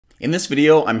In this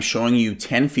video, I'm showing you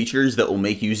 10 features that will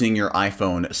make using your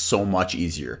iPhone so much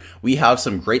easier. We have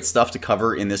some great stuff to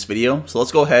cover in this video, so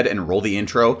let's go ahead and roll the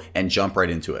intro and jump right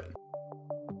into it.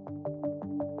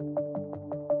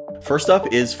 First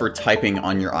up is for typing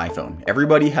on your iPhone.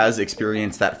 Everybody has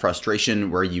experienced that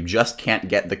frustration where you just can't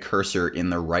get the cursor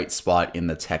in the right spot in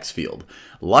the text field.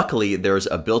 Luckily, there's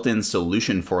a built-in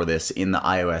solution for this in the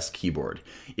iOS keyboard.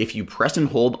 If you press and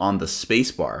hold on the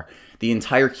spacebar, the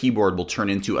entire keyboard will turn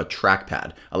into a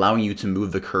trackpad, allowing you to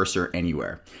move the cursor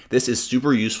anywhere. This is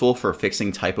super useful for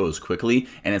fixing typos quickly,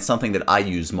 and it's something that I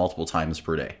use multiple times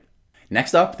per day.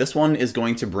 Next up, this one is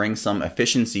going to bring some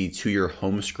efficiency to your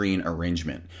home screen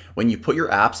arrangement. When you put your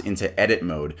apps into edit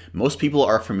mode, most people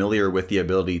are familiar with the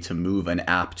ability to move an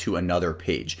app to another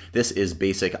page. This is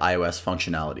basic iOS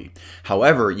functionality.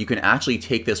 However, you can actually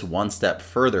take this one step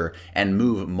further and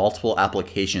move multiple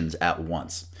applications at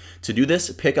once. To do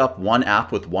this, pick up one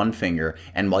app with one finger,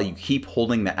 and while you keep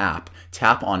holding the app,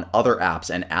 tap on other apps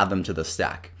and add them to the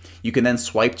stack. You can then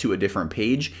swipe to a different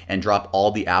page and drop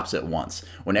all the apps at once.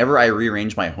 Whenever I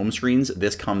rearrange my home screens,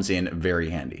 this comes in very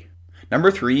handy.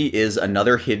 Number 3 is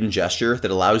another hidden gesture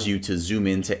that allows you to zoom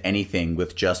into anything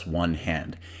with just one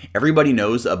hand. Everybody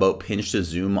knows about pinch to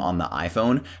zoom on the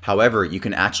iPhone. However, you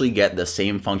can actually get the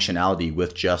same functionality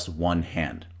with just one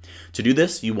hand. To do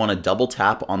this, you want to double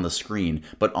tap on the screen,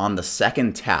 but on the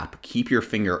second tap, keep your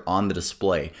finger on the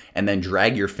display and then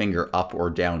drag your finger up or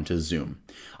down to zoom.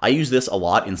 I use this a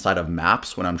lot inside of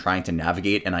maps when I'm trying to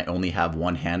navigate and I only have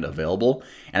one hand available,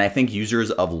 and I think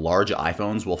users of large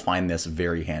iPhones will find this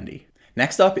very handy.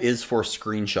 Next up is for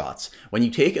screenshots. When you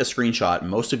take a screenshot,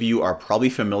 most of you are probably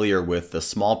familiar with the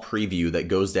small preview that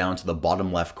goes down to the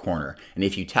bottom left corner, and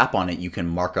if you tap on it, you can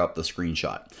mark up the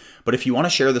screenshot. But if you want to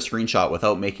share the screenshot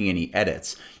without making any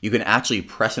edits, you can actually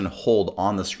press and hold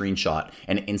on the screenshot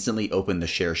and instantly open the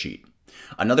share sheet.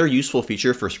 Another useful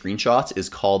feature for screenshots is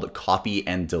called copy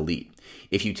and delete.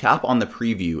 If you tap on the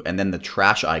preview and then the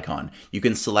trash icon, you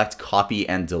can select copy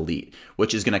and delete,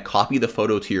 which is going to copy the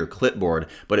photo to your clipboard,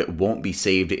 but it won't be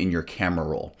saved in your camera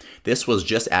roll. This was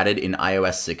just added in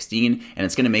iOS 16, and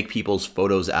it's going to make people's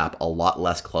Photos app a lot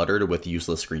less cluttered with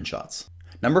useless screenshots.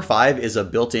 Number 5 is a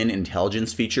built-in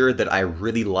intelligence feature that I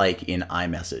really like in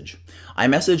iMessage.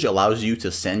 iMessage allows you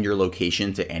to send your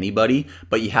location to anybody,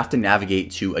 but you have to navigate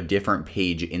to a different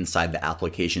page inside the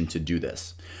application to do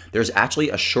this. There's actually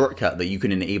a shortcut that you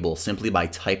can enable simply by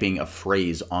typing a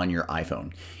phrase on your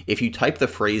iPhone. If you type the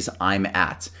phrase "I'm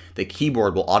at," the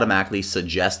keyboard will automatically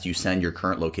suggest you send your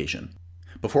current location.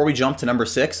 Before we jump to number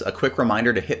 6, a quick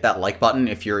reminder to hit that like button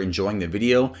if you're enjoying the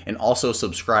video, and also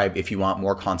subscribe if you want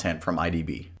more content from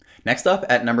IDB. Next up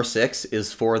at number 6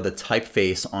 is for the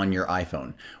typeface on your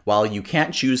iPhone. While you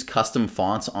can't choose custom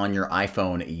fonts on your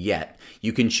iPhone yet,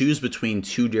 you can choose between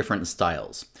two different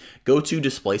styles. Go to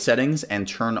display settings and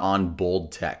turn on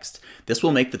bold text. This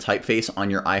will make the typeface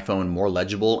on your iPhone more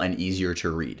legible and easier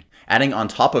to read. Adding on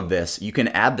top of this, you can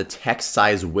add the text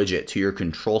size widget to your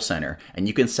control center, and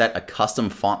you can set a custom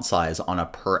font size on a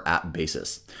per app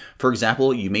basis. For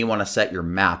example, you may want to set your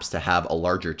maps to have a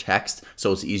larger text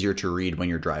so it's easier to read when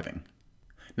you're driving.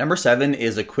 Number 7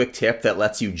 is a quick tip that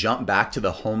lets you jump back to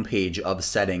the home page of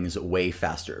settings way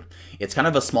faster. It's kind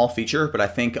of a small feature, but I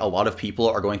think a lot of people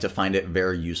are going to find it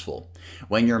very useful.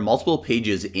 When you're multiple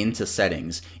pages into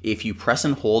settings, if you press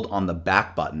and hold on the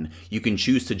back button, you can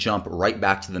choose to jump right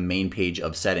back to the main page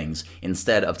of settings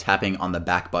instead of tapping on the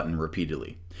back button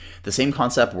repeatedly. The same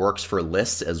concept works for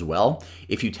lists as well.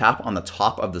 If you tap on the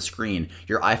top of the screen,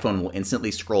 your iPhone will instantly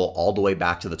scroll all the way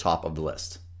back to the top of the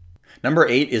list. Number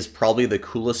 8 is probably the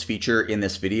coolest feature in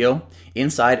this video.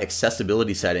 Inside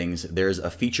accessibility settings, there's a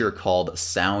feature called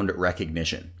sound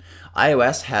recognition.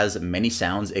 iOS has many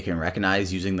sounds it can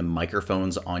recognize using the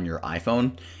microphones on your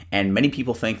iPhone, and many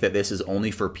people think that this is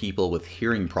only for people with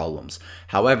hearing problems.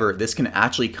 However, this can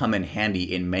actually come in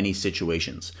handy in many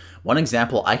situations. One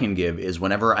example I can give is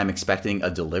whenever I'm expecting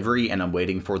a delivery and I'm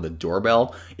waiting for the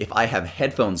doorbell, if I have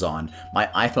headphones on, my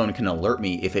iPhone can alert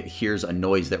me if it hears a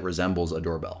noise that resembles a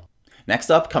doorbell.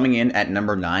 Next up, coming in at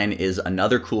number 9, is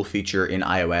another cool feature in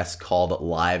iOS called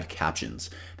live captions.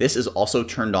 This is also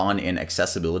turned on in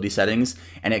accessibility settings,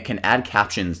 and it can add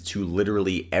captions to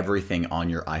literally everything on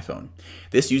your iPhone.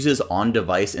 This uses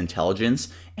on-device intelligence,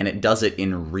 and it does it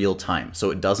in real time,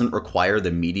 so it doesn't require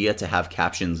the media to have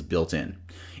captions built in.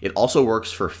 It also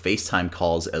works for FaceTime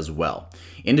calls as well.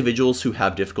 Individuals who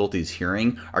have difficulties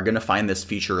hearing are going to find this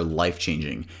feature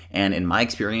life-changing, and in my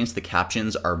experience, the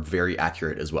captions are very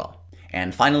accurate as well.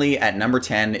 And finally, at number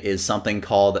 10 is something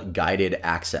called guided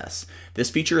access. This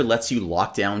feature lets you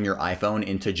lock down your iPhone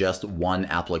into just one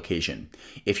application.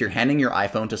 If you're handing your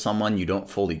iPhone to someone you don't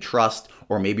fully trust,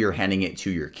 or maybe you're handing it to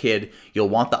your kid, you'll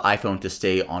want the iPhone to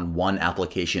stay on one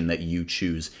application that you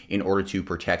choose in order to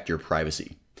protect your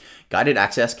privacy. Guided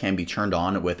access can be turned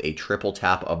on with a triple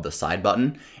tap of the side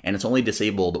button, and it's only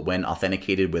disabled when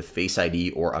authenticated with Face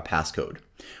ID or a passcode.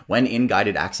 When in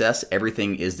guided access,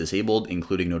 everything is disabled,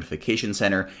 including Notification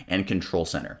Center and Control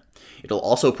Center. It'll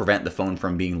also prevent the phone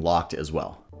from being locked as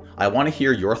well. I want to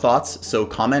hear your thoughts, so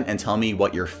comment and tell me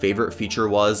what your favorite feature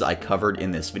was I covered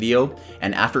in this video.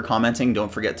 And after commenting,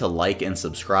 don't forget to like and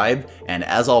subscribe. And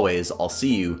as always, I'll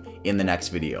see you in the next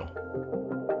video.